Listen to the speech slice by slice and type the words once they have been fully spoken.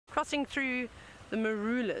crossing through the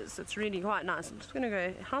marulas. It's really quite nice. I'm just going to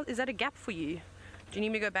go, is that a gap for you? Do you need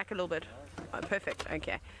me to go back a little bit? Oh, perfect,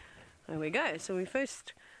 okay. There we go. So we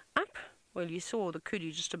first up, well, you saw the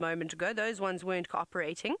kudu just a moment ago. Those ones weren't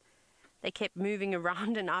cooperating. They kept moving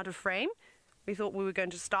around and out of frame. We thought we were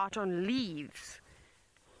going to start on leaves.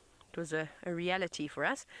 It was a reality for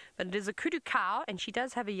us. But it is a kudu cow, and she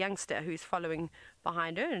does have a youngster who's following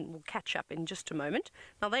behind her, and we'll catch up in just a moment.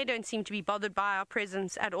 Now, they don't seem to be bothered by our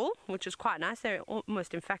presence at all, which is quite nice. They're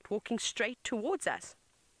almost, in fact, walking straight towards us.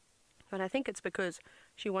 But I think it's because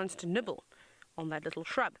she wants to nibble on that little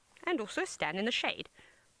shrub and also stand in the shade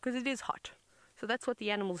because it is hot. So that's what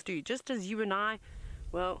the animals do. Just as you and I,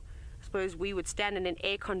 well, I suppose we would stand in an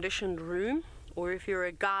air-conditioned room, or if you're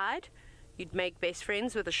a guide, you'd make best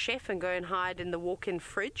friends with a chef and go and hide in the walk-in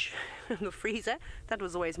fridge, the freezer. That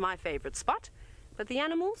was always my favorite spot. But the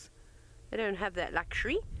animals, they don't have that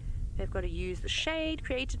luxury. They've got to use the shade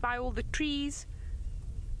created by all the trees.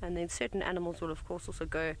 And then certain animals will, of course, also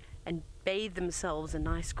go and bathe themselves in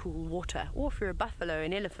nice cool water. Or if you're a buffalo,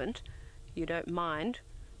 an elephant, you don't mind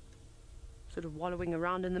sort of wallowing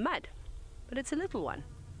around in the mud. But it's a little one.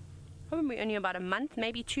 Probably only about a month,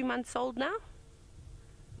 maybe 2 months old now.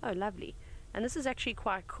 Oh, lovely. And this is actually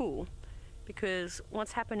quite cool because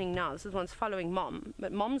what's happening now, this is one's following mom,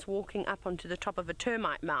 but mom's walking up onto the top of a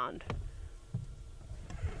termite mound.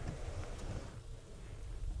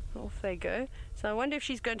 Off they go. So I wonder if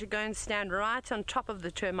she's going to go and stand right on top of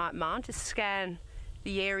the termite mound to scan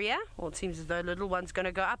the area. Well, it seems as though little one's going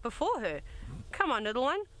to go up before her. Come on, little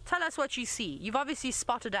one. Tell us what you see. You've obviously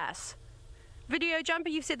spotted us. Video Jumper,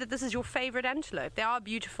 you've said that this is your favorite antelope. They are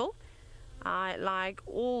beautiful. I like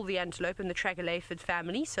all the antelope in the tragelaphid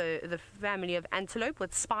family, so the family of antelope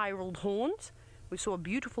with spiraled horns. We saw a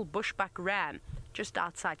beautiful bushbuck ram just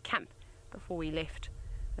outside camp before we left,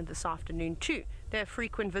 and this afternoon too. They're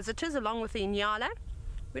frequent visitors along with the inyala.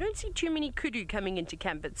 We don't see too many kudu coming into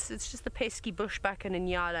camp. It's just the pesky bushbuck and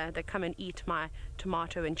inyala that come and eat my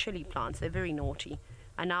tomato and chili plants. They're very naughty.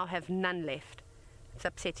 I now have none left. It's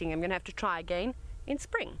upsetting. I'm going to have to try again in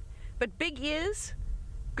spring. But big ears,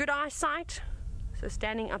 good eyesight, so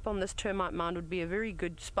standing up on this termite mound would be a very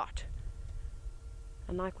good spot.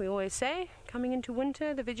 And like we always say, coming into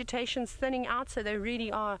winter, the vegetation's thinning out, so they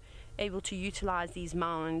really are able to utilize these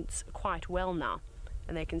mounds quite well now.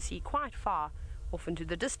 And they can see quite far off into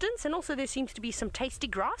the distance, and also there seems to be some tasty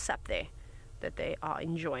grass up there that they are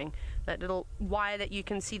enjoying. That little wire that you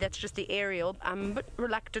can see, that's just the aerial. I'm a bit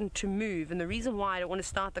reluctant to move, and the reason why I don't want to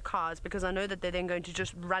start the car is because I know that they're then going to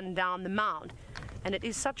just run down the mound. And it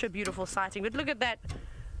is such a beautiful sighting. But look at that.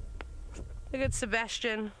 Look at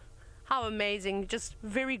Sebastian. How amazing. Just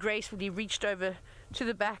very gracefully reached over to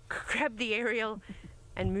the back, grabbed the aerial,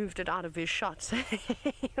 and moved it out of his shot. So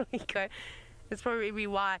here we go. That's probably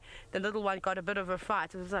why the little one got a bit of a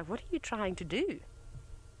fright. It was like, what are you trying to do?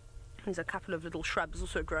 There's a couple of little shrubs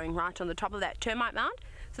also growing right on the top of that termite mound.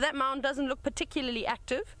 So that mound doesn't look particularly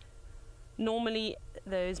active. Normally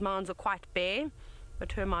those mounds are quite bare, but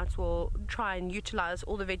termites will try and utilize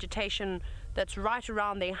all the vegetation that's right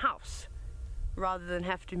around their house rather than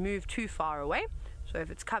have to move too far away. So if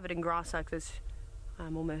it's covered in grass like this,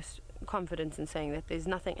 I'm almost confident in saying that there's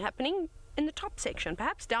nothing happening in the top section.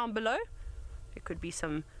 Perhaps down below there could be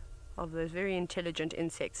some of those very intelligent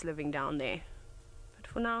insects living down there. But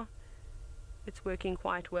for now, it's working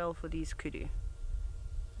quite well for these kudu.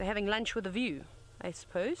 They're having lunch with a view, I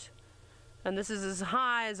suppose. And this is as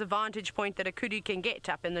high as a vantage point that a kudu can get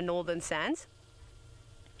up in the northern sands.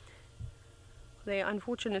 There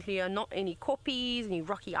unfortunately are not any koppies, any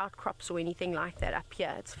rocky outcrops or anything like that up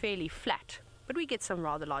here. It's fairly flat. But we get some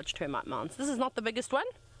rather large termite mounds. This is not the biggest one.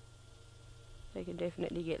 They can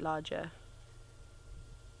definitely get larger.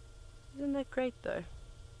 Isn't that great though?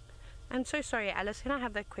 I'm so sorry, Alice, can I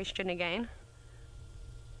have that question again?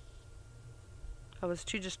 I was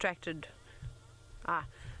too distracted.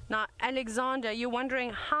 Now, Alexander, you're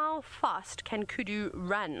wondering how fast can kudu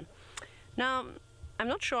run? Now, I'm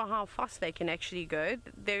not sure how fast they can actually go.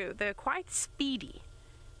 They're quite speedy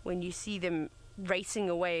when you see them racing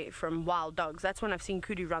away from wild dogs. That's when I've seen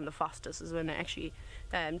kudu run the fastest, is when they're actually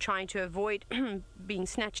trying to avoid being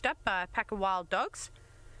snatched up by a pack of wild dogs.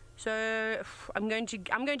 So I'm going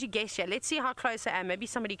to guess here. Let's see how close I am. Maybe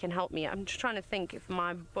somebody can help me. I'm just trying to think if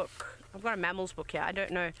my book, I've got a mammals book here. I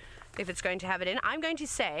don't know if it's going to have it in. I'm going to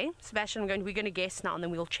say, Sebastian, we're going to guess now, and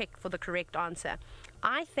then we'll check for the correct answer.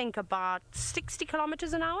 I think about 60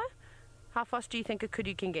 kilometers an hour. How fast do you think a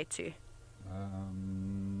kudu can get to?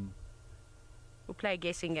 We'll play a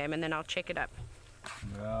guessing game, and then I'll check it up.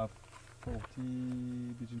 Yeah,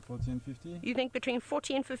 between 40 and 50. You think between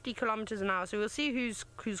 40 and 50 kilometers an hour. So we'll see who's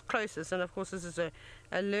closest. And of course, this is a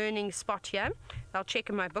learning spot here. I'll check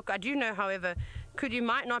in my book. I do know, however, Kudu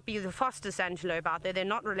might not be the fastest antelope out there. They're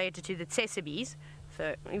not related to the tsessebes.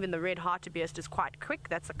 So even the red hartebeest is quite quick.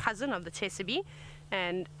 That's a cousin of the tsessebe.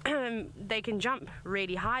 And they can jump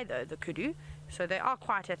really high, though, the kudu. So they are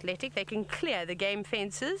quite athletic. They can clear the game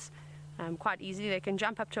fences quite easily. They can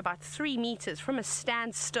jump up to about 3 meters from a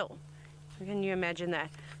standstill. Can you imagine that?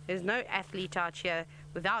 There's no athlete out here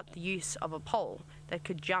without the use of a pole that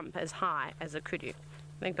could jump as high as a kudu.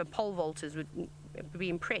 I think the pole vaulters would be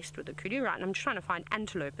impressed with the kudu. Right, and I'm trying to find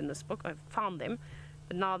antelope in this book. I've found them.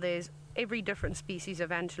 But now there's every different species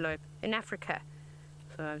of antelope in Africa.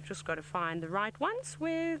 So I've just got to find the right ones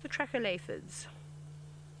with the trachylephids.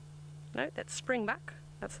 No, that's springbuck.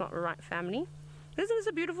 That's not the right family. Isn't this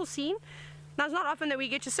a beautiful scene? Now, it's not often that we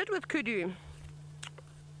get to sit with kudu.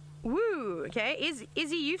 Woo, okay.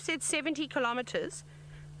 Izzy, you've said 70 kilometers.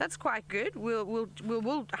 That's quite good. We'll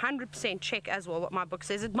 100% check as well what my book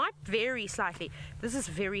says. It might vary slightly. This is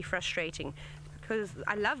very frustrating because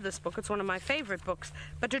I love this book. It's one of my favorite books.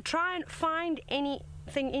 But to try and find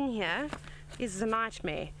anything in here is a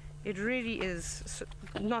nightmare. It really is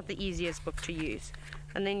not the easiest book to use.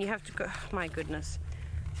 And then you have to go, oh my goodness.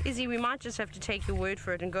 Izzy, we might just have to take your word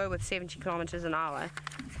for it and go with 70 kilometers an hour.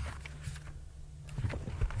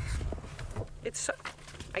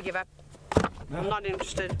 I give up. I'm not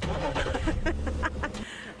interested.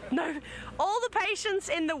 No, all the patience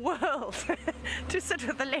in the world to sit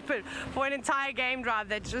with a leopard for an entire game drive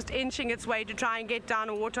that's just inching its way to try and get down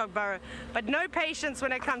a warthog burrow. But no patience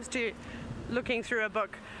when it comes to looking through a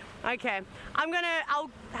book. Okay,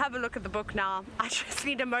 I'll have a look at the book now. I just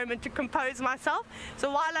need a moment to compose myself.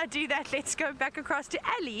 So while I do that, let's go back across to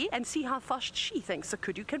Ali and see how fast she thinks a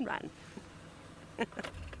kudu can run.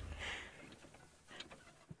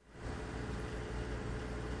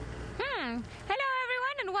 Hello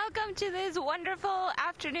everyone and welcome to this wonderful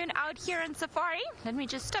afternoon out here on safari. Let me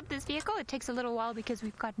just stop this vehicle. It takes a little while because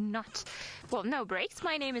we've got no brakes.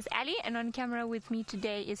 My name is Ali and on camera with me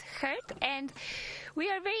today is Gert, and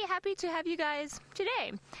we are very happy to have you guys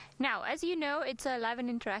today. Now, as you know, it's a live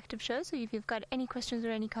and interactive show, so if you've got any questions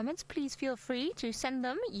or any comments, please feel free to send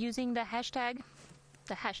them using the hashtag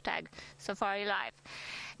Safari Live.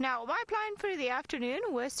 Now, my plan for the afternoon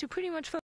was to pretty much